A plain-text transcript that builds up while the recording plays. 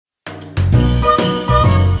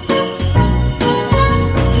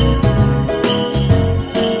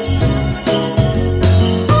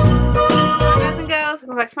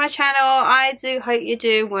to my channel. I do hope you're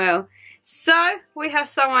doing well. So we have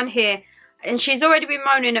someone here, and she's already been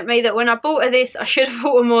moaning at me that when I bought her this, I should have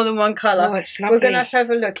bought her more than one colour. Oh, it's lovely. We're going to have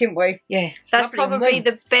a look, aren't we? Yeah. That's probably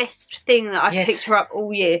the best thing that I've picked her up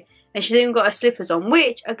all year. And she's even got her slippers on,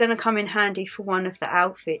 which are going to come in handy for one of the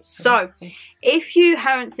outfits. So, if you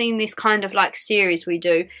haven't seen this kind of like series we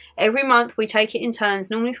do, every month we take it in turns,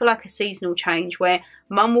 normally for like a seasonal change, where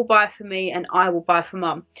Mum will buy for me and I will buy for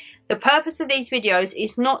Mum. The purpose of these videos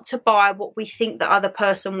is not to buy what we think the other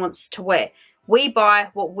person wants to wear. We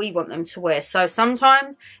buy what we want them to wear. So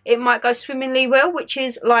sometimes it might go swimmingly well, which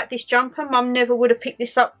is like this jumper. Mum never would have picked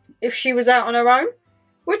this up if she was out on her own,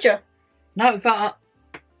 would you? No, but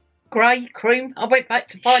grey, cream. I went back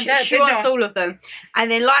to find out. She wants all of them. And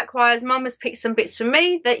then likewise, Mum has picked some bits for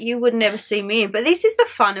me that you would never see me in. But this is the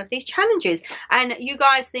fun of these challenges. And you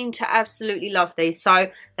guys seem to absolutely love these. So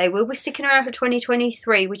they will be sticking around for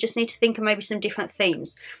 2023. We just need to think of maybe some different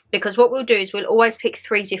themes. Because what we'll do is we'll always pick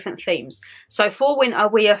 3 different themes. So for winter,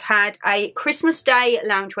 we have had a Christmas Day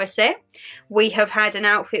loungewear set. We have had an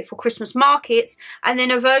outfit for Christmas markets. And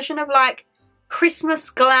then a version of like Christmas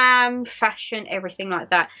glam, fashion, everything like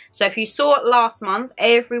that. So if you saw it last month,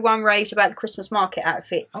 everyone raved about the Christmas market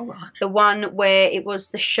outfit. Oh, right. The one where it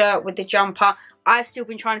was the shirt with the jumper. I've still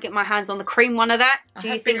been trying to get my hands on the cream one of that. Do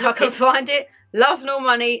you think I can find it? Love nor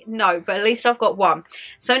money? No, but at least I've got one.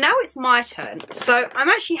 So now it's my turn. So I'm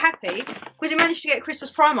actually happy because we managed to get a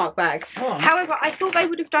Christmas Primark bag. Oh. However, I thought they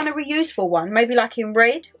would have done a reusable one, maybe like in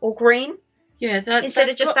red or green. Yeah, instead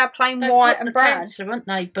of just that plain white and brown. Haven't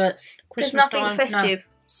they? But Christmas there's nothing festive. No.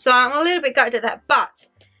 So I'm a little bit gutted at that. But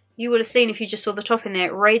you would have seen if you just saw the top in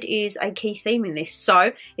there, red is a key theme in this.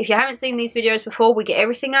 So if you haven't seen these videos before, we get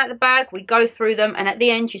everything out of the bag, we go through them, and at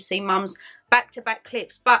the end you see Mum's back-to-back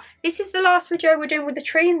clips. But this is the last video we're doing with the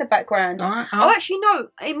tree in the background. Oh, actually no,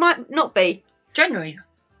 it might not be. January.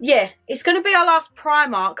 Yeah, it's going to be our last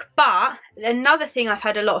Primark, but another thing I've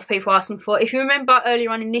had a lot of people asking for, if you remember earlier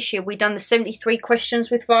on in this year, we done the 73 questions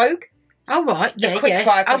with Vogue. Oh, right,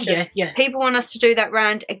 yeah, yeah. People want us to do that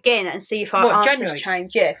round again and see if our answers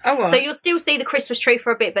change. Yeah. Oh, right. So you'll still see the Christmas tree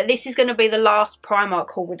for a bit, but this is going to be the last Primark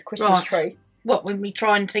haul with the Christmas tree. What, when we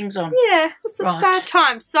trying things on? Yeah, it's a sad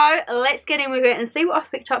time. So let's get in with it and see what I've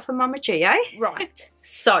picked up for Mama G, eh? Right.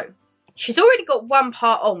 So she's already got one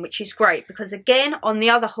part on, which is great, because again, on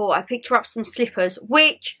the other haul, I picked her up some slippers,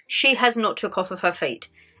 which she has not took off of her feet.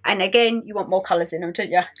 And again, you want more colours in them,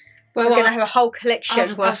 don't you? Well, we're going to have a whole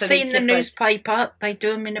collection worth of these slippers. I've seen the newspaper, they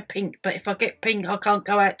do them in a pink, but if I get pink, I can't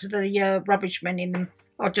go out to the rubbish men in them.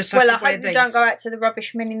 I'll just have to wear these. Well, I hope you don't go out to the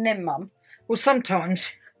rubbish men in them, Mum. Well,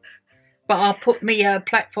 sometimes. But I'll put me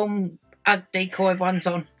platform Ugg decoy ones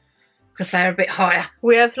on, because they're a bit higher.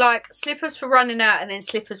 We have like slippers for running out, and then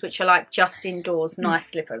slippers which are like just indoors,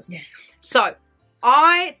 nice slippers. Yeah. So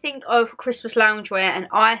I think of Christmas loungewear and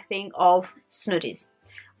I think of snuddies,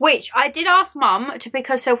 which I did ask Mum to pick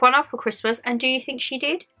herself one up for Christmas, and do you think she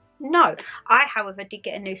did? No. I, however, did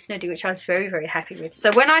get a new snuddy, which I was very, very happy with.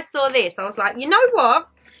 So when I saw this, I was like, you know what?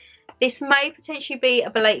 This may potentially be a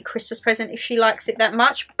belated Christmas present if she likes it that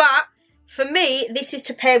much, but for me, this is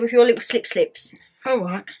to pair with your little slips. Oh,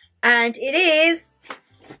 right. And it is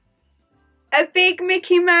a big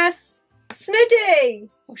Mickey Mouse snuddy.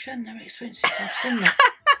 Oh, Shannon, they're expensive. I've seen that.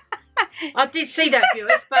 I did see that,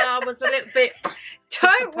 viewers, but I was a little bit...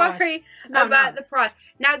 Don't worry about the price.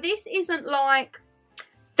 Now, this isn't like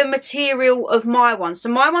the material of my one. So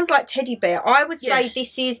my one's like teddy bear. I would say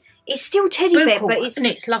this is... It's still teddy bear, but it's... Isn't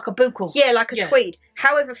it? It's like a buckle. Yeah, like a tweed.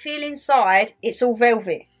 However, feel inside, it's all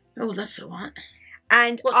velvet. Oh, that's all right.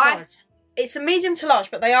 And what size? It's a medium to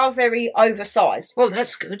large, but they are very oversized. Well,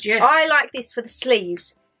 that's good, yeah. I like this for the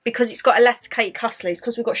sleeves because it's got elasticated cuff sleeves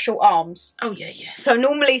because we've got short arms. Oh, yeah, yeah. So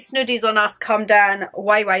normally snuddies on us come down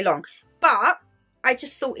way, way long. But I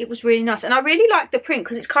just thought it was really nice. And I really like the print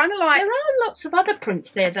because it's kind of like... There are lots of other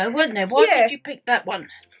prints there, though, weren't there? Why did you pick that one?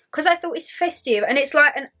 Because I thought it's festive and it's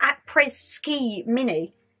like an at-press ski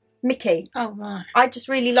Mickey. Oh, right. I just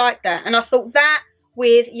really like that. And I thought that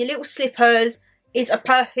with your little slippers is a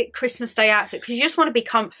perfect Christmas Day outfit because you just want to be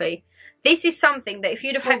comfy. This is something that if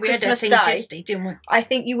you'd have had Christmas Day, yesterday, didn't we? I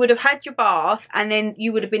think you would have had your bath and then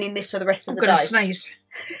you would have been in this for the rest of the day. I'm going to sneeze.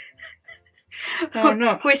 No, I'm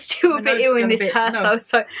not. We're still a bit ill in this household,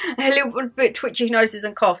 so a little bit twitchy noses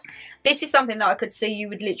and coughs. This is something that I could see you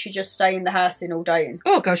would literally just stay in the house in all day in.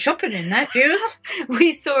 Oh, go shopping in that, viewers.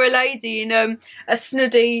 We saw a lady in a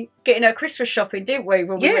snuddy getting her Christmas shopping, didn't we,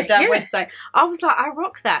 when we went down Wednesday? I was like, I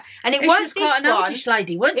rock that. And it wasn't this one. She was quite an oldish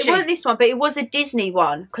lady, wasn't she? It wasn't this one, but it was a Disney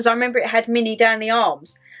one, because I remember it had Minnie down the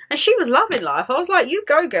arms. And she was loving life. I was like, you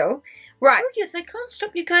go, girl. Right. Oh, yeah, they can't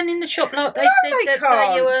stop you going in the shop like they No, said they that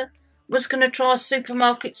can't. they was going to try a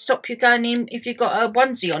supermarket stop you going in if you got a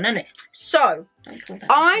onesie on, innit? So,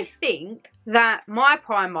 I think that my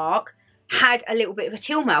Primark had a little bit of a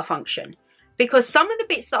till malfunction because some of the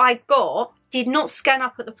bits that I got did not scan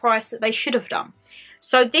up at the price that they should have done.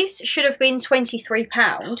 So this should have been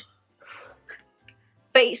 £23,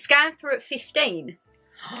 but it scanned through at 15,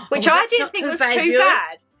 which I didn't think was too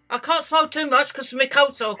bad. I can't smile too much because of my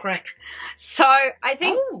cold sore crack. So I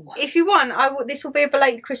think if you want, this will be a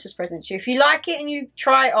belated Christmas present to you. If you like it and you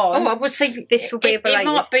try it on, I would say this will be a belated.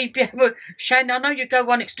 It might be, well, Shane, I know you go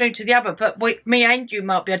one extreme to the other, but me and you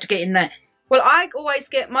might be able to get in there. Well, I always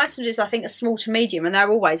get my sandwiches, I think, a small to medium, and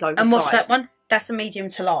they're always oversized. And what's that one? That's a medium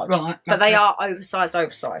to large. Right. But they are oversized.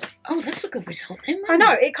 Oh, that's a good result then. I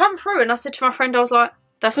know. It come through, and I said to my friend, I was like,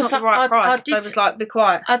 that's not the right price. They was like, be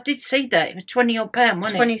quiet. I did see that. It was £20 odd,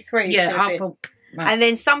 wasn't it? 23. Yeah, I thought. Right. And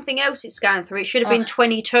then something else it scanned through. It should have been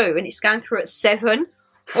 22, and it scanned through at 7.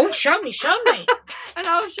 Oh, show me. And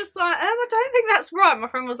I was just like, I don't think that's right. My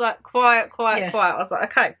friend was like, quiet. I was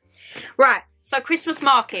like, okay. Right, so Christmas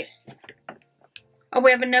market. Are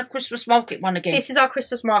we having a Christmas market one again? This is our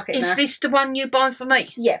Christmas market now. Is this the one you buy for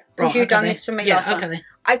me? Yeah, because you've done this for me last time. Then.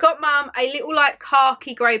 I got Mum a little like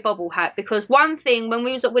khaki grey bobble hat because one thing, when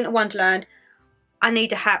we was at Winter Wonderland, I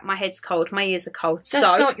need a hat, my head's cold, my ears are cold.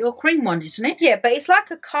 That's like your cream one, isn't it? Yeah, but it's like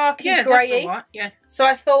a khaki grey. That's all right, yeah. So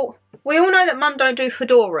I thought, we all know that Mum don't do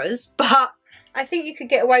fedoras, but I think you could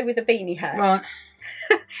get away with a beanie hat. Right.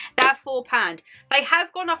 They're £4. They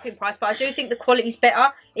have gone up in price, but I do think the quality's better.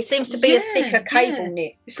 It seems to be a thicker cable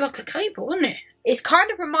knit. It's like a cable, isn't it? It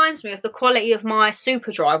kind of reminds me of the quality of my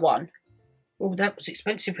super dry one. Oh, that was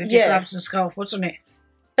expensive with your gloves and scarf, wasn't it?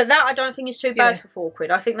 But that I don't think is too bad for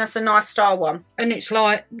 £4. I think that's a nice style one. And it's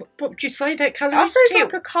like, what would you say that colour I is? say it's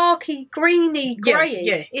like a khaki, greeny, greyy.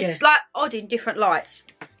 Yeah, it's like odd in different lights.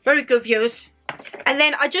 Very good, viewers. And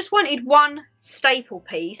then I just wanted one staple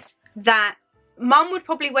piece that Mum would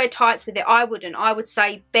probably wear tights with it. I wouldn't. I would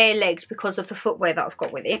say bare legs because of the footwear that I've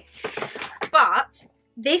got with it. But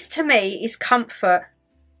this to me is comfort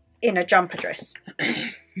in a jumper dress.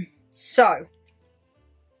 So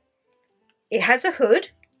it has a hood,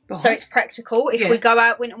 so it's practical. If we go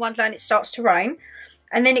out Winter Wonderland, it starts to rain.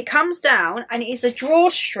 And then it comes down and it is a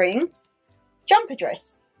drawstring jumper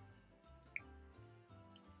dress.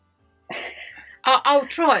 I'll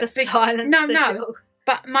try it. No.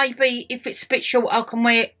 But maybe if it's a bit short, I can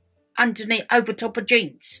wear it underneath, over top of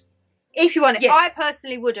jeans. If you want it. I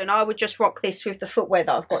personally wouldn't. I would just rock this with the footwear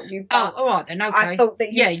that I've got you. But all right then, okay. I thought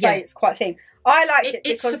that you'd say it's quite thin. I liked it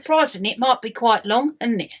because... It's surprising. It might be quite long,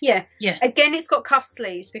 isn't it? Yeah. Yeah. Again, it's got cuff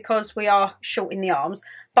sleeves because we are short in the arms.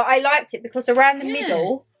 But I liked it because around the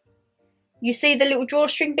middle, you see the little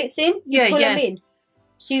drawstring bits in? You pull them in.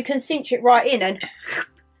 So you can cinch it right in and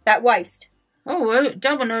that waist. Oh, well,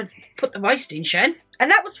 don't want to put the waist in, Shan.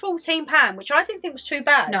 And that was £14, which I didn't think was too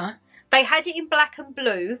bad. No. They had it in black and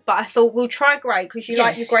blue, but I thought we'll try grey because you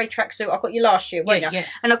like your grey tracksuit. I got you last year, weren't you? Yeah.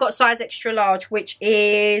 And I got size extra large, which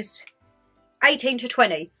is 18 to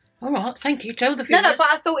 20. All right, thank you. Tell the viewers. No, but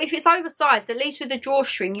I thought if it's oversized, at least with the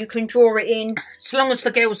drawstring, you can draw it in. As long as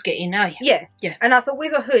the girls get in, eh? Yeah. And I thought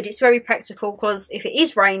with a hood, it's very practical because if it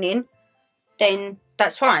is raining, then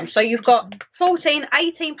that's fine. So you've got £14,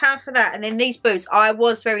 £18 for that. And then these boots, I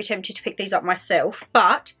was very tempted to pick these up myself,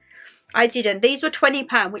 but I didn't. These were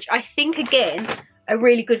 £20, which I think, again, a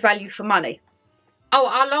really good value for money. Oh,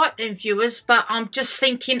 I like them, viewers, but I'm just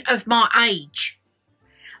thinking of my age.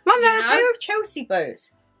 Mum, they're a pair of Chelsea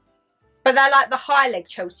boots. But they're like the high leg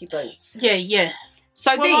Chelsea boots. Yeah.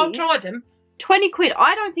 So these, I'll try them. 20 quid.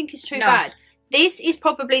 I don't think it's too bad. This is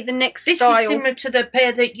probably the next style. This is similar to the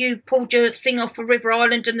pair that you pulled your thing off for River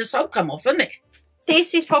Island and the sole come off, isn't it?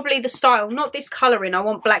 This is probably the style, not this colouring. I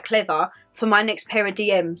want black leather for my next pair of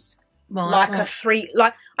DMs. Right, a 3,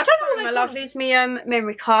 I don't know what my love is my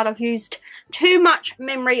memory card. I've used too much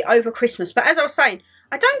memory over Christmas. But as I was saying,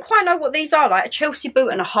 I don't quite know what these are, like a Chelsea boot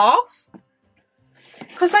and a half.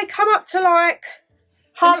 Because they come up to like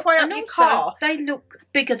halfway up your calf. They look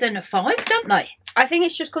bigger than a 5, don't they? I think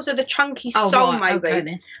it's just because of the chunky sole, maybe. Okay,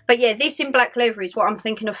 then. But yeah, this in black leather is what I'm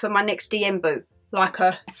thinking of for my next DM boot. Like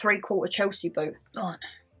a 3/4 Chelsea boot. Right.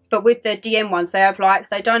 But with the DM ones, they have like,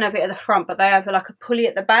 they don't have it at the front, but they have like a pulley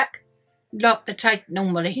at the back. Like the tape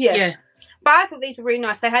normally. Yeah. But I thought these were really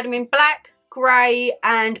nice. They had them in black, grey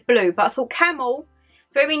and blue. But I thought camel,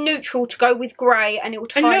 very neutral to go with grey, and it will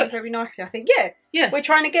tie in very nicely, I think. Yeah. We're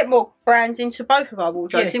trying to get more brands into both of our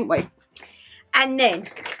wardrobes, didn't we? And then,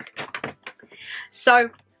 so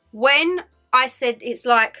when I said it's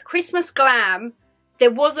like Christmas glam, there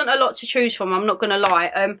wasn't a lot to choose from, I'm not going to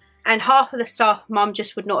lie. and half of the stuff Mum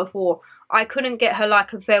just would not have wore. I couldn't get her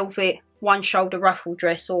like a velvet one shoulder ruffle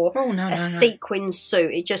dress or a sequin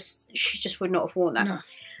suit. She just would not have worn that. No.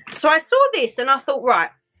 So I saw this and I thought, right.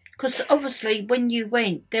 Because obviously when you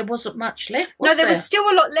went, there wasn't much left, was there was still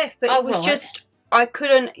a lot left, but it was just, I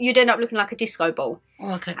couldn't, you'd end up looking like a disco ball.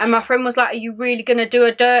 Oh, okay. And my friend was like, are you really going to do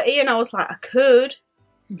a dirty? And I was like, I could,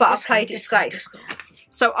 but I played it safe.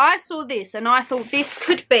 So I saw this and I thought this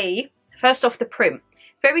could be, first off, the print.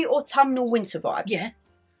 Very autumnal winter vibes. Yeah.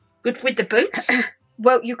 Good with the boots?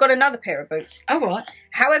 Well, you've got another pair of boots. Oh, right.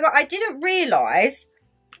 However, I didn't realise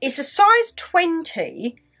it's a size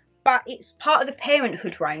 20, but it's part of the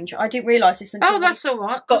Parenthood range. I didn't realise this until that's all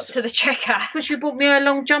right. Got to the checkout. Because you bought me a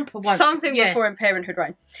long jumper once. Something before in Parenthood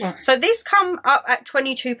range. Right. So this come up at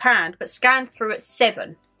 £22, but scanned through at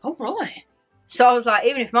 £7. Oh, right. So I was like,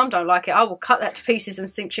 even if Mum don't like it, I will cut that to pieces and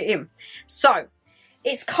cinch it in. So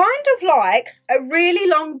it's kind of like a really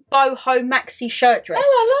long boho maxi shirt dress.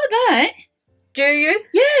 Oh, I like that. Do you?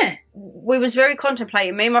 Yeah. We was very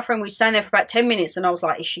contemplating. Me and my friend, we standing there for about 10 minutes and I was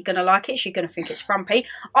like, is she going to like it? Is she going to think it's frumpy?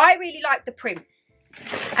 I really like the print.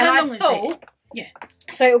 And How long I thought, is it? Yeah.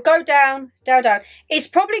 So it'll go down, down, down. It's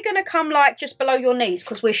probably going to come like just below your knees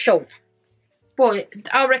because we're short. Well,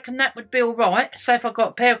 I reckon that would be all right. So if I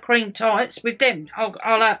got a pair of cream tights with them, I've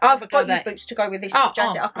got you boots to go with this to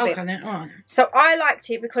jazz it up a bit. Then, all right. So I liked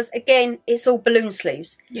it because, again, it's all balloon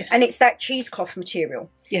sleeves. Yeah. And it's that cheesecloth material.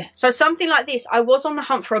 Yeah. So something like this, I was on the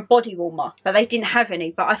hunt for a body warmer, but they didn't have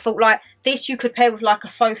any. But I thought, like, this you could pair with, like, a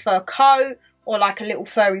faux fur coat or, like, a little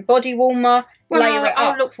furry body warmer. Well,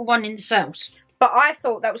 I'll look for one in the sales. But I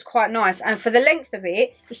thought that was quite nice. And for the length of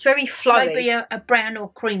it, it's very flowy. Maybe a brown or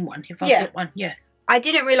cream one if I get one. Yeah. I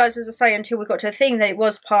didn't realise, as I say, until we got to the thing that it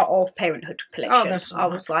was part of Parenthood collection. Oh, that's all right. I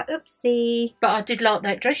was like, oopsie. But I did like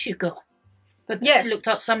that dress you got. But yeah, it looked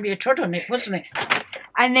like somebody had trod on it, wasn't it?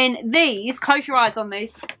 And then these, close your eyes on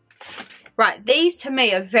these. Right, these to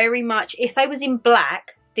me are very much, if they was in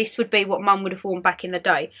black, this would be what Mum would have worn back in the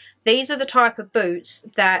day. These are the type of boots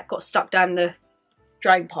that got stuck down the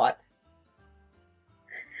drain pipe.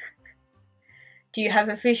 Do you have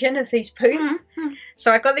a vision of these boots? Mm-hmm.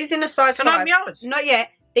 So I got these in a size 5. Can I have yours? Not yet.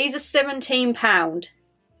 These are £17.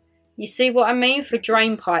 You see what I mean? For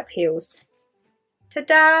drain pipe heels.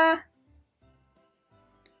 Ta-da!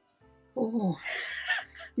 Oh.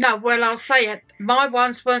 No, well, I'll say it. My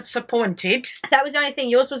ones weren't so pointed. That was the only thing.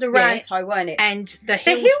 Yours was a round toe, weren't it? And the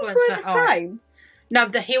heels weren't the same. No,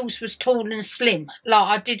 the heels was tall and slim.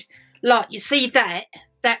 Like I did, like you see that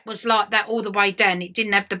was like that all the way down. It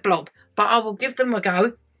didn't have the blob. But I will give them a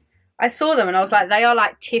go. I saw them and I was like, they are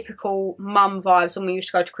like typical mum vibes when we used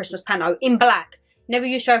to go to Christmas panto in black. Never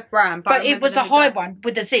used to have brown. But it was a high one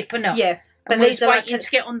with a zip, innit? Yeah. But these are waiting to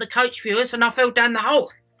get on the coach viewers and I fell down the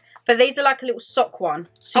hole. But these are like a little sock one.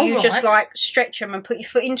 So you just like stretch them and put your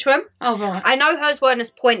foot into them. Oh, right. I know hers weren't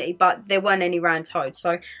as pointy, but there weren't any round toed.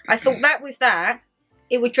 So I thought that with that,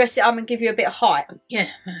 it would dress it up and give you a bit of height. Yeah,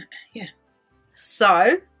 yeah.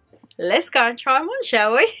 So let's go and try them on,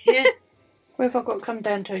 shall we? Yeah. Where have I got to come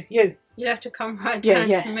down to? You. You have to come right down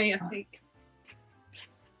to me, I think.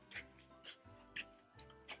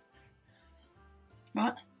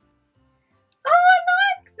 Right. Oh,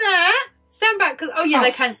 I like that. Stand back, because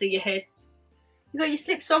they can see your head. You got your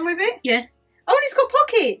slips on with it? Yeah. Oh, and it's got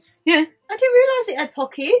pockets. Yeah. I didn't realise it had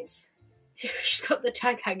pockets. She's got the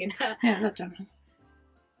tag hanging out. Yeah, I've done it.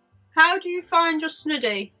 How do you find your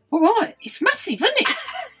snuddy? All right. It's massive, isn't it?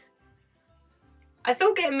 I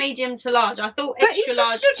thought getting medium to large. I thought extra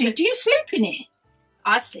large. Snuddy. Do you sleep in it?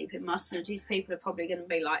 I sleep in my snuddies. People are probably going to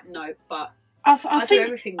be like, no, but I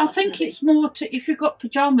think it's more to if you've got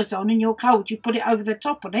pyjamas on and you're cold, you put it over the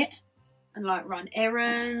top on it. And like run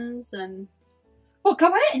errands and... Well,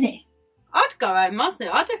 go out in it. I'd go out in my snuddy.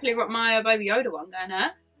 I'd definitely rock my Baby Yoda one going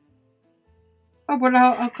out. Oh, well,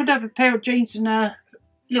 I could have a pair of jeans and a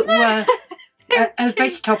little a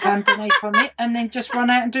vest top underneath on it and then just run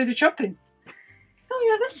out and do the shopping. Oh,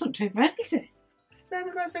 yeah, that's not too bad, is it?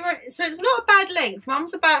 So it's not a bad length.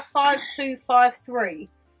 Mum's about 5'2", 5'3",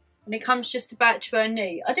 and it comes just about to her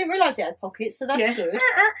knee. I didn't realise it had pockets, so that's good.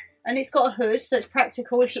 And it's got a hood, so it's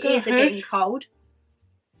practical if it is getting cold.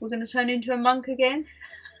 We're going to turn into a monk again.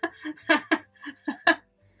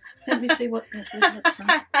 Let me see what that looks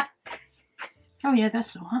like. Oh, yeah,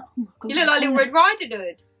 that's all right. Oh, you look like Little Red Riding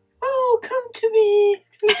Hood. Oh, come to me.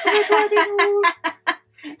 Little Red Riding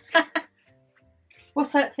Hood.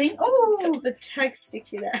 What's that thing? Oh, the tag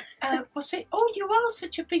sticky there. What's it? Oh, you are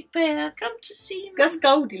such a big bear. Come to see me. That's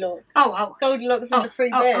Goldilocks. Oh. Goldilocks and the 3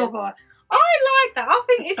 bears. Oh, right. I like that. I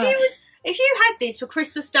think if you was if you had this for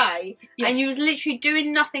Christmas Day and you was literally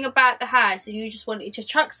doing nothing about the house and you just wanted to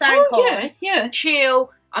chuck something on,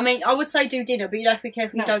 chill. I mean, I would say do dinner, but you have to be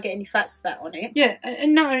careful you don't get any fat spat on it. Yeah,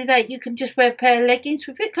 and not only that, you can just wear a pair of leggings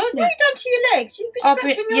with it, can't you? What have you done to your legs? You've been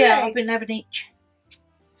scratching your legs. Yeah, I've been having itch.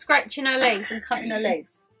 Scratching her legs and cutting her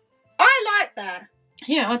legs. I like that.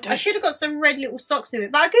 Yeah, I do. I should have got some red little socks with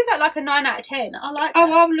it, but I give that like a 9 out of 10. I like that.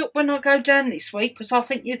 Oh, I'll look when I go down this week, because I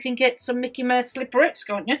think you can get some Mickey Mouse slipperettes,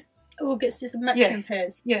 can't you? Oh, we'll get some matching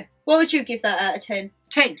pairs. Yeah. What would you give that out of 10?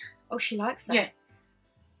 10. Oh, she likes that. Yeah.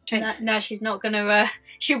 10. Now she's not going to...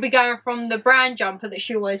 she'll be going from the brown jumper that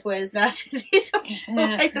she always wears now to this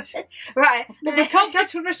one. Right. Well, we can't go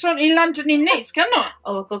to a restaurant in London in this, can I?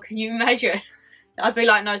 Oh, God, can you imagine? I'd be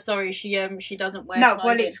like, no, sorry, she doesn't wear No,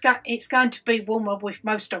 clothing. well, it's going to be warmer with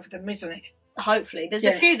most of them, isn't it? Hopefully. There's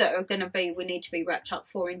a few that are going to be, we need to be wrapped up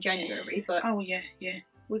for in January, but... Oh, yeah.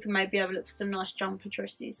 We can maybe have a look for some nice jumper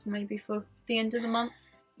dresses, maybe for the end of the month.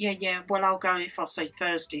 Yeah. Well, I'll go if I see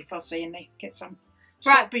Thursday, if I see any, get some. It's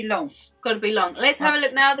right. got to be long. Got to be long. Let's have a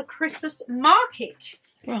look now at the Christmas market.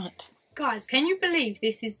 Right. Guys, can you believe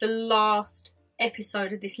this is the last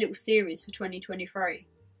episode of this little series for 2023?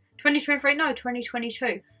 2023? No,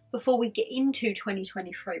 2022. Before we get into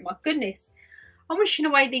 2023. My goodness. I'm wishing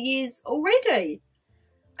away the years already.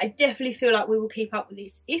 I definitely feel like we will keep up with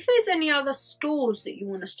this. If there's any other stores that you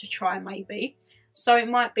want us to try, maybe. So it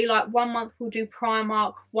might be like 1 month we'll do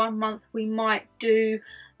Primark. 1 month we might do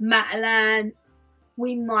Matalan.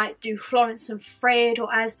 We might do Florence and Fred or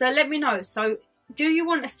Asda. Let me know. So do you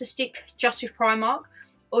want us to stick just with Primark?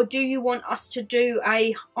 Or do you want us to do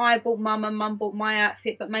a I bought mum bought my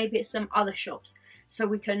outfit, but maybe it's some other shops? So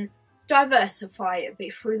we can diversify it a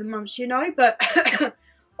bit through the months, you know. But,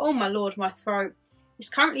 oh my lord, my throat. It's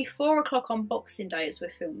currently 4 o'clock on Boxing Day as we're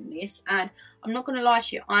filming this. And I'm not going to lie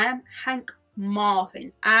to you, I am Hank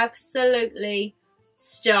Marvin. Absolutely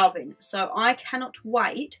starving. So I cannot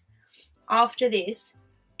wait after this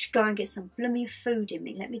to go and get some blooming food in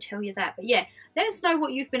me. Let me tell you that. But yeah, let us know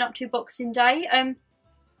what you've been up to Boxing Day.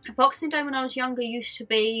 Boxing Day when I was younger used to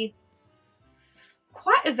be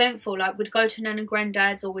quite eventful. Like we'd go to Nan and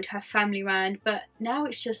Granddad's or we'd have family round, but now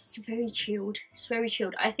it's just very chilled. It's very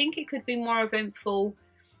chilled. I think it could be more eventful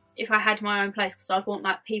if I had my own place, because I'd want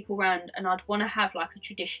like people round and I'd want to have like a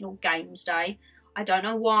traditional games day. I don't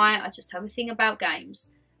know why, I just have a thing about games.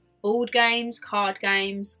 Board games, card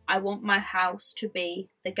games. I want my house to be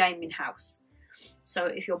the gaming house. So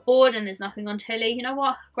if you're bored and there's nothing on telly, you know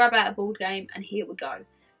what? Grab out a board game and here we go.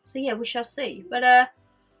 So yeah, we shall see. But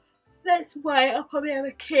let's wait. I'll probably have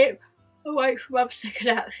a kip. I'll wait for Mum's second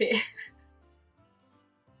outfit.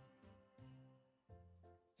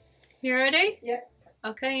 You ready? Yeah.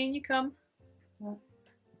 Okay, in you come.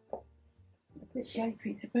 Which gave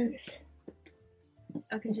me the boots?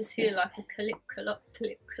 I can just hear like a clip, clip,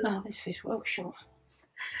 clip, clip. Oh, this is well short.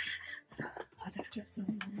 I'd have to have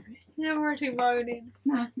something on it. You're already moaning.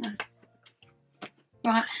 No.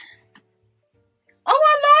 Right. Oh,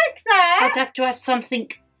 I like that! I'd have to have something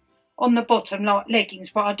on the bottom, like leggings,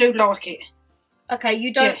 but I do like it. Okay,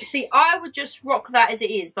 you don't... Yeah. See, I would just rock that as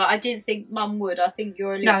it is, but I didn't think Mum would. I think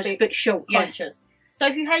you're a little bit short, conscious. So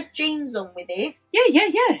if you had jeans on with it...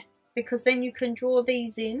 Yeah. Because then you can draw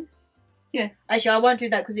these in. Yeah. Actually, I won't do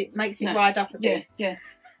that because it makes it ride up a bit. Yeah.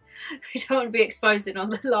 We don't want to be exposing on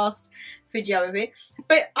the last video of it.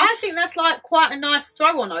 But I think that's like quite a nice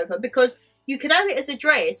throw on over, because you could have it as a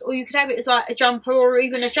dress or you could have it as like a jumper or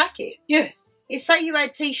even a jacket. Yeah. If say you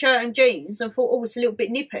had t-shirt and jeans and thought, oh, it's a little bit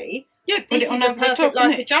nippy, this is a perfect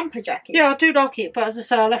like a jumper jacket. Yeah, I do like it, but as I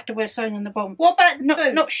say, I'll have to wear something on the bottom. What about the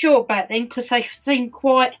boots? Not sure about them, because they seem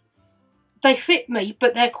quite... They fit me,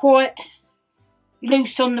 but they're quite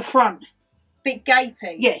loose on the front. Bit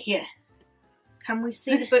gapey? Yeah. Can we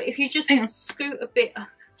see the boot? If you just scoot a bit... I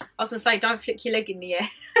was going to say, don't flick your leg in the air.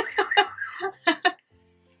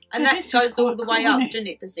 And that goes all the way up, doesn't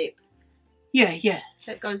it, the zip? Yeah.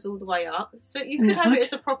 That goes all the way up. So you could have it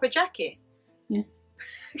as a proper jacket. Yeah.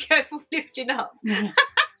 Careful lifting up. Yeah.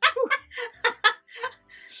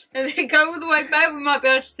 And then go all the way back. We might be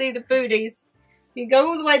able to see the booties. You go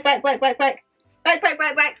all the way back. Back.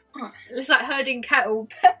 It's like herding cattle.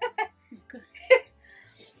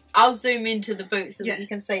 I'll zoom into the boots so that you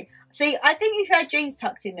can see. See, I think if you had jeans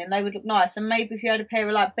tucked in them, they would look nice. And maybe if you had a pair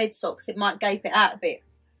of like bed socks, it might gape it out a bit.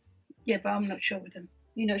 Yeah, but I'm not sure with them.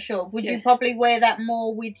 You're not sure? Would you probably wear that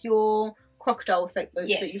more with your crocodile effect boots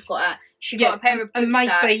that you've got out? She got a pair of boots and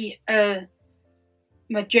maybe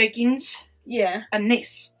my jeggings. Yeah. And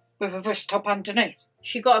this with a vest top underneath.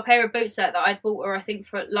 She got a pair of boots that I'd bought her, I think,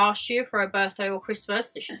 for last year for her birthday or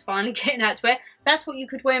Christmas, that she's finally getting out to wear. That's what you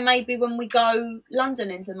could wear maybe when we go London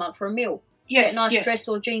into the month for a meal. Yeah. Get a nice dress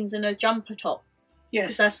or jeans and a jumper top. Yeah.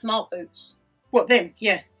 Because they're smart boots. What, them?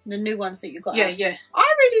 Yeah. The new ones that you got. Yeah, yeah.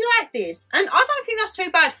 I really like this. And I don't think that's too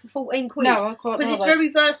bad for 14 quid. No, I quite like because it's that. very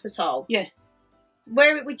versatile. Yeah.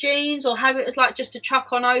 Wear it with jeans or have it as like just a chuck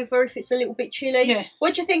on over if it's a little bit chilly. Yeah.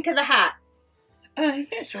 What do you think of the hat? Yeah,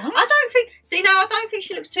 it's all right. I don't think... See, now, I don't think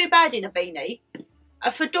she looks too bad in a beanie.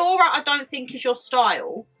 A fedora, I don't think is your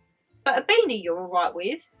style. But a beanie you're all right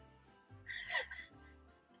with.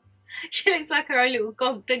 She looks like her own little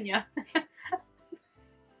gog, doesn't you?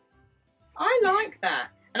 I like that.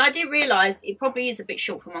 And I didn't realise it probably is a bit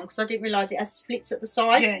short for Mum because I didn't realise it has splits at the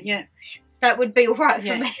side. Yeah, yeah. That would be all right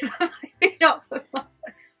for me, but maybe not for Mum.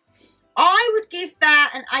 I would give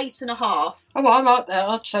that an 8.5. Oh, well, I like that.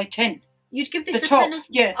 I'd say 10. You'd give this The a top, 10 as well?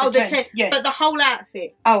 yeah, Oh, the the 10, 10. yeah. But the whole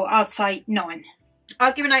outfit? Oh, I'd say 9.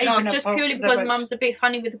 I'll give an 8.5 just Even purely the because boots. Mum's a bit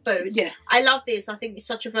funny with the boots. Yeah. I love this. I think it's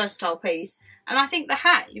such a versatile piece. And I think the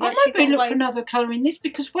hat, you've I actually maybe got look away... for another colour in this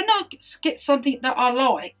because when I get something that I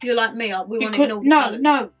like... You're like me, we want it because, in all the colours.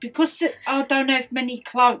 No, because I don't have many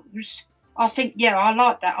clothes, I think, yeah, I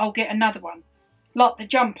like that. I'll get another one. Like the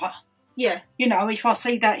jumper. Yeah. You know, if I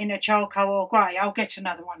see that in a charcoal or grey, I'll get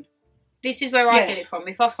another one. This is where I get it from.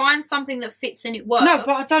 If I find something that fits and it works... No,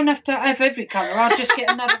 but I don't have to have every colour. I'll just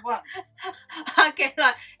get another one. I get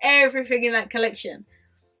like everything in that collection.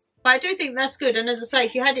 But I do think that's good. And as I say,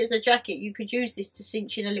 if you had it as a jacket, you could use this to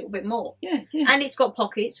cinch in a little bit more. Yeah, yeah. And it's got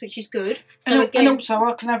pockets, which is good. So and also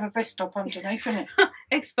I can have a vest top underneath, innit?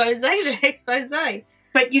 Expose the expose.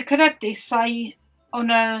 But you could have this, say,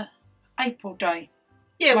 on a April day.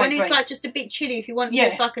 Yeah, when Right. it's like just a bit chilly, if you want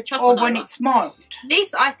just like a chuck or on when over. it's mild.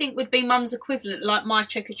 This, I think, would be Mum's equivalent, like my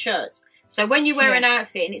checkered shirts. So when you wear an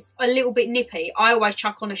outfit and it's a little bit nippy, I always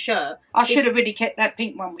chuck on a shirt. I should have really kept that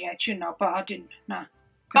pink one we had, shouldn't I? But I didn't, no.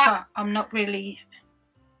 Because I'm not really...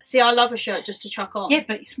 See, I love a shirt just to chuck on. Yeah,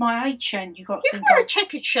 but it's my age, Shan. You've got to You think wear a of...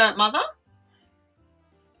 checkered shirt, Mother.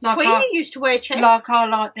 Like Queenie used to wear checks. Like I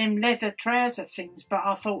like them leather trouser things, but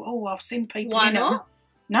I thought, oh, I've seen people Why in them. not?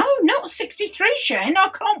 No, not 63, Shan. I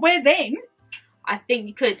can't wear them. I think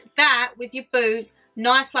you could. That with your boots,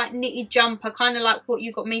 nice like knitted jumper, kind of like what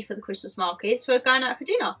you got me for the Christmas markets. We're going out for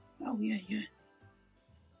dinner. Oh, yeah, yeah.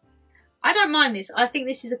 I don't mind this. I think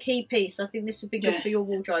this is a key piece. I think this would be good for your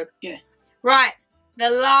wardrobe. Yeah. Right. The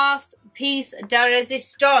last piece de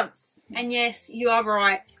resistance. And yes, you are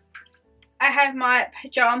right. I have my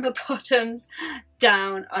pyjama bottoms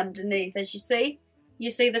down underneath, as you see. You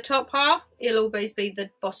see the top half? It'll always be the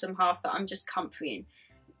bottom half that I'm just comfy in.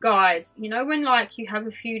 Guys, you know when like you have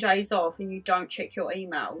a few days off and you don't check your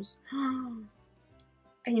emails? And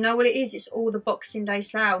you know what it is? It's all the Boxing Day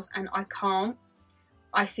sales and I can't.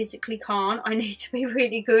 I physically can't. I need to be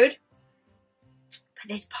really good. But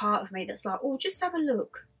there's part of me that's like, oh, just have a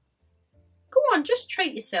look. Go on, just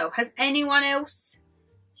treat yourself. Has anyone else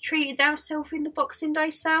treated themselves in the Boxing Day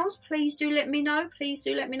sales? Please do let me know. Please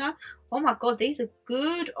do let me know. Oh my God, these are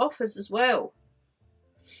good offers as well.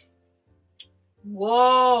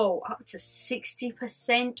 Whoa, up to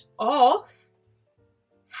 60% off.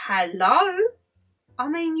 Hello. I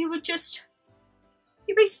mean, you'd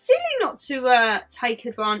be silly not to take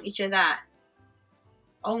advantage of that.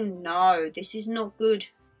 Oh no, this is not good.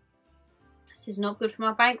 This is not good for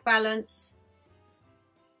my bank balance.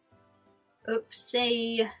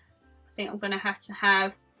 Oopsie. I think I'm going to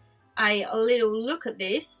have a little look at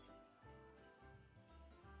this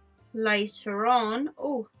later on.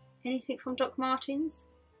 Oh, anything from Doc Martens?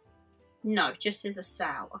 No, just as a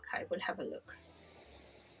sale. Okay, we'll have a look.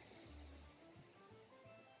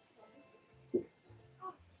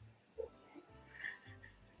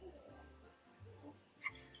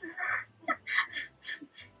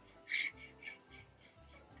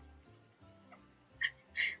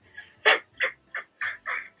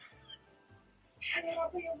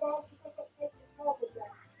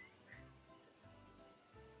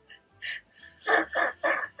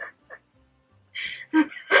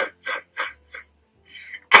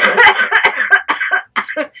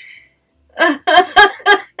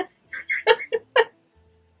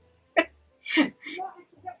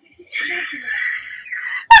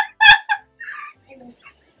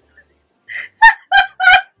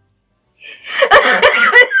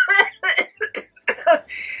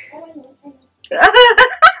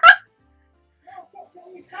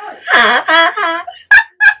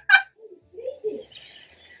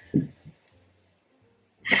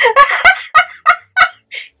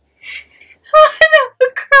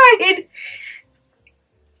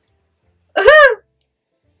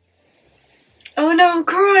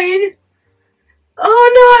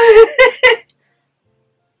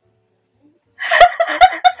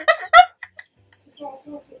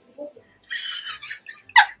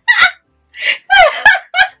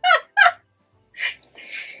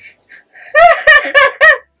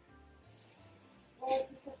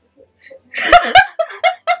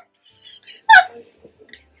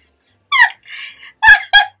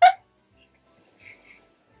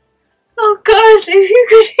 Oh guys, if you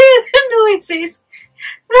could hear the noises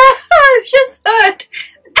that I've just heard.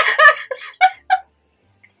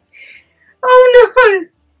 Oh no.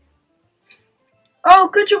 Oh,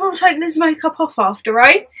 good job I'm taking this makeup off after,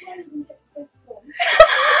 eh?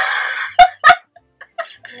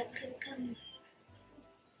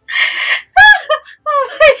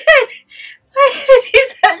 Oh, my head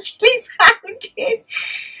is actually pounding.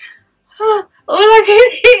 Oh, all I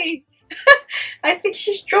can hear. I think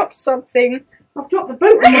she's dropped something. I've dropped the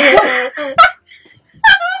boot on my foot.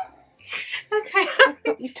 Okay. I've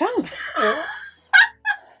got your tongue. I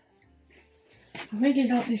really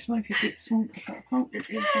like this, maybe a bit smoky, but I can't get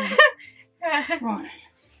this on. Right.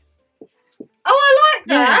 Oh, I like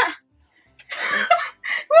that.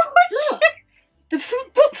 Look, the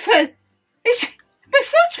boot fell. My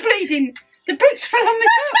foot's bleeding. The boots fell on my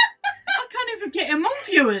foot. I can't even get them on,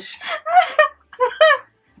 viewers.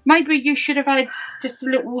 Maybe you should have had just a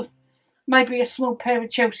little, maybe a small pair of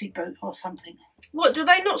Chelsea boot or something. What, do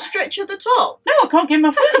they not stretch at the top? No, I can't get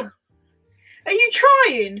my foot in. Are you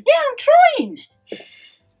trying? Yeah, I'm trying.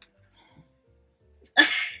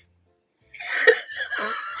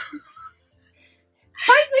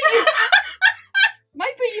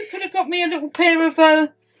 Maybe you could have got me a little pair of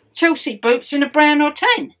Chelsea boots in a brown or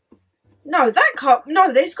tan. No, that can't.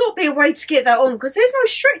 No, there's got to be a way to get that on because there's no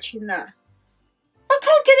stretching there. I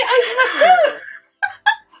can't get it over my foot.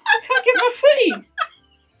 I can't get my foot in.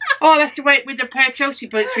 Oh, I'll have to wait with a pair of Chelsea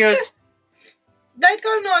boots, viewers. They'd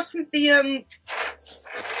go nice with the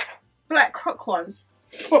black croc ones.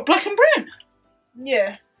 What, black and brown?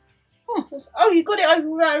 Yeah. Oh, oh, you got it over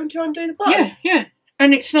around to undo the button? Yeah, yeah.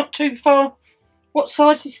 And it's not too far. What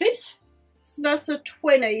size is this? So that's a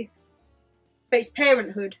 20. But it's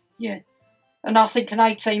parenthood. Yeah. And I think an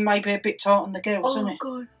 18 may be a bit tight on the girls, isn't it?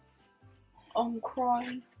 Oh, God. I'm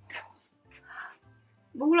crying.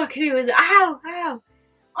 All I can do is, ow, ow.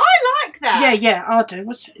 I like that. Yeah, yeah, I do.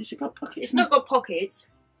 Has it got pockets? It's not got pockets.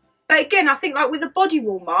 But again, I think like with a body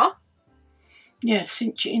warmer. Yeah,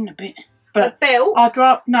 cinch it in a bit. But a belt. I'd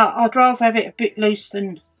rather have it a bit loose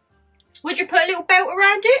than. Would you put a little belt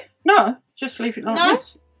around it? No, just leave it like No?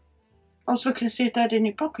 this. I was looking to see if they had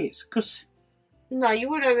any pockets, because No, you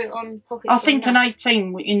would have it on pockets. I think an that.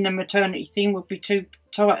 18 in the maternity thing would be too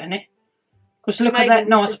tight in it. Because look Maybe at that with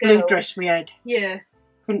nice the blue girls. dress we had. Yeah.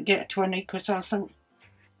 Couldn't get a 20 because I thought.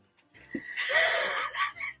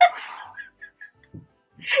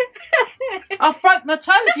 I broke my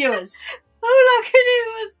toe, viewers. All I could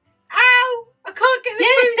do was, ow! I can't get the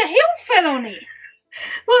boot. The heel fell on it.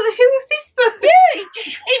 Well, the heel of this boot. Yeah, it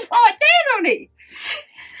just went right down on it.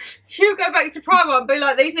 She'll go back to Primark and be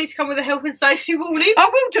like, these need to come with a health and safety warning. I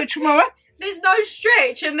will do it tomorrow. There's no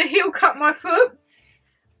stretch and the heel cut my foot.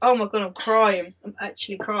 Oh my God, I'm crying. I'm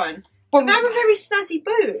actually crying. Well, They're a very snazzy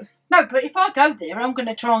boot. no, but if I go there, I'm going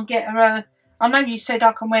to try and get her a. I know you said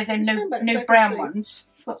I can wear them new brown ones.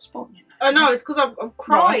 Got a spot in it. I know, it's because I'm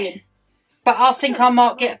crying. Right. But I think I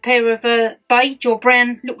might get a pair of beige or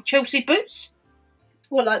brown little Chelsea boots.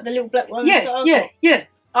 What, like the little black ones? Yeah, yeah, yeah.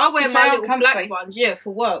 I wear Because my they are little comfy. black ones, yeah,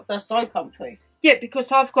 for work. They're so comfy. Yeah,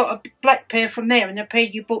 because I've got a black pair from there and a pair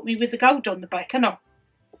you bought me with the gold on the back, haven't I?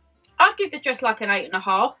 I'd give the dress like an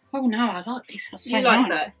 8.5. Oh no, I like this. I'd say You like 9.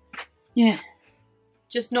 that? Yeah.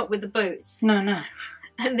 Just not with the boots No, no.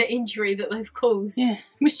 and the injury that they've caused. Yeah.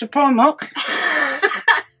 Mr. Primark.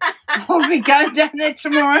 I'll be going down there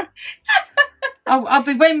tomorrow. I'll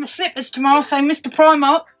be wearing my slippers tomorrow, saying, Mr.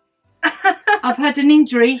 Primark, I've had an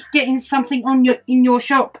injury getting something on in your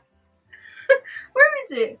shop. Where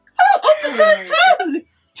is it? Oh, on the third toe.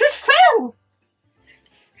 Just fell.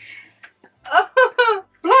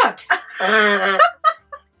 Blood. I'm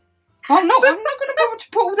not going to be able to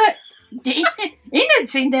put all that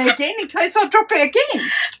innards in there again in case I drop it again.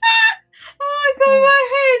 Oh, I got my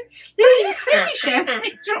head. You finish it and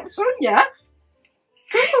it drops on you.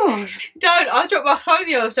 God. Don't. I dropped my phone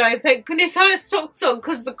the other day and thank goodness I had socks on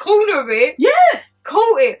because the corner of it Yeah.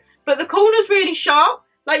 caught it. But the corner's really sharp.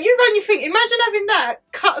 Like, you run your finger. Imagine having that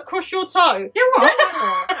cut across your toe. You what?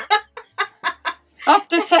 I've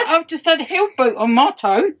just had a heel boot on my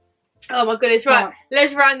toe. Oh my goodness, right.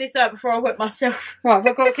 Let's round this up before I wet myself. Right,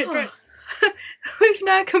 I've got to get dressed. We've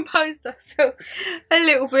now composed ourselves a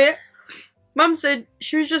little bit. Mum said,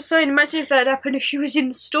 she was just saying, imagine if that happened if she was in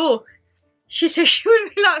the store. She said she would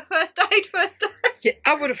have been like, first aid. Yeah,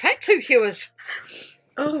 I would have had 2 viewers.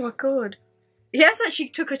 Oh my god. Yes, actually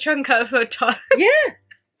took a chunk out of her toe. Yeah.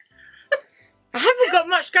 I haven't got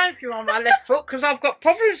much going for you on my left foot because I've got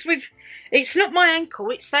problems with... It's not my ankle,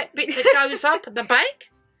 it's that bit that goes up at the back.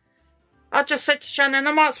 I just said to Shannon,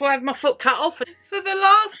 I might as well have my foot cut off. For the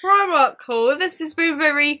last Primark haul, this has been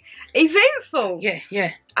very eventful. Yeah,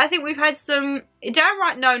 yeah. I think we've had some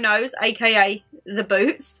downright no-nos, aka the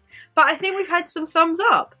boots. But I think we've had some thumbs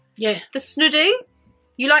up. Yeah. The snoody,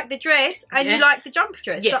 you like the dress, and you like the jumper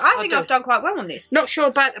dress. Yes, so I think I've done quite well on this. Not sure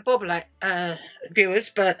about the bobble hat, viewers,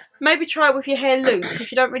 but... Maybe try it with your hair loose, because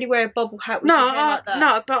you don't really wear a bobble hat with your hair like that.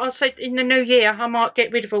 No, but I said in the new year I might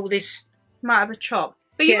get rid of all this. Might have a chop.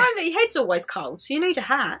 But you know that your head's always cold, so you need a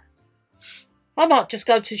hat. I might just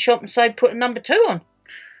go to the shop and say put a number 2 on.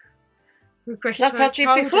 Regress like to I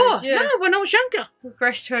did before. Yeah. No, when I was younger.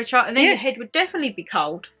 Regress to a child, and then your head would definitely be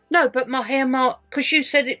cold. No, but my hair might, because you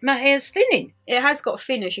said my hair's thinning. It has got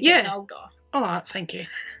finish. You're getting older. All right, thank you.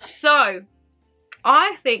 So,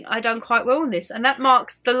 I think I done quite well on this, and that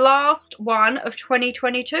marks the last one of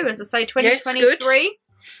 2022. As I say, 2023.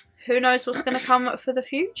 Who knows what's going to come up for the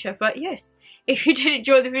future? But yes, if you did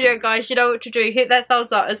enjoy the video, guys, you know what to do. Hit that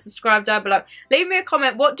thumbs up and subscribe down below. Leave me a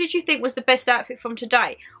comment. What did you think was the best outfit from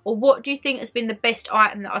today? Or what do you think has been the best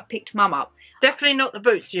item that I've picked Mum up? Definitely not the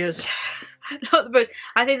boots, yours. Not the boots.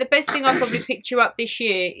 I think the best thing I've probably picked you up this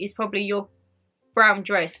year is probably your brown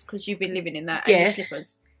dress, because you've been living in that, and your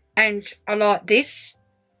slippers. And I like this.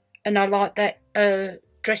 And I like that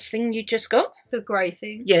dress thing you just got. The grey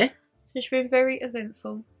thing. Yeah. So it's been very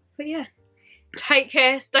eventful. But yeah. Take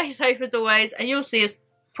care, stay safe as always, and you'll see us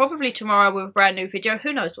probably tomorrow with a brand new video.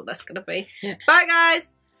 Who knows what that's going to be. Yeah. Bye,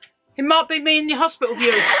 guys. It might be me in the hospital,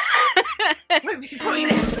 viewers.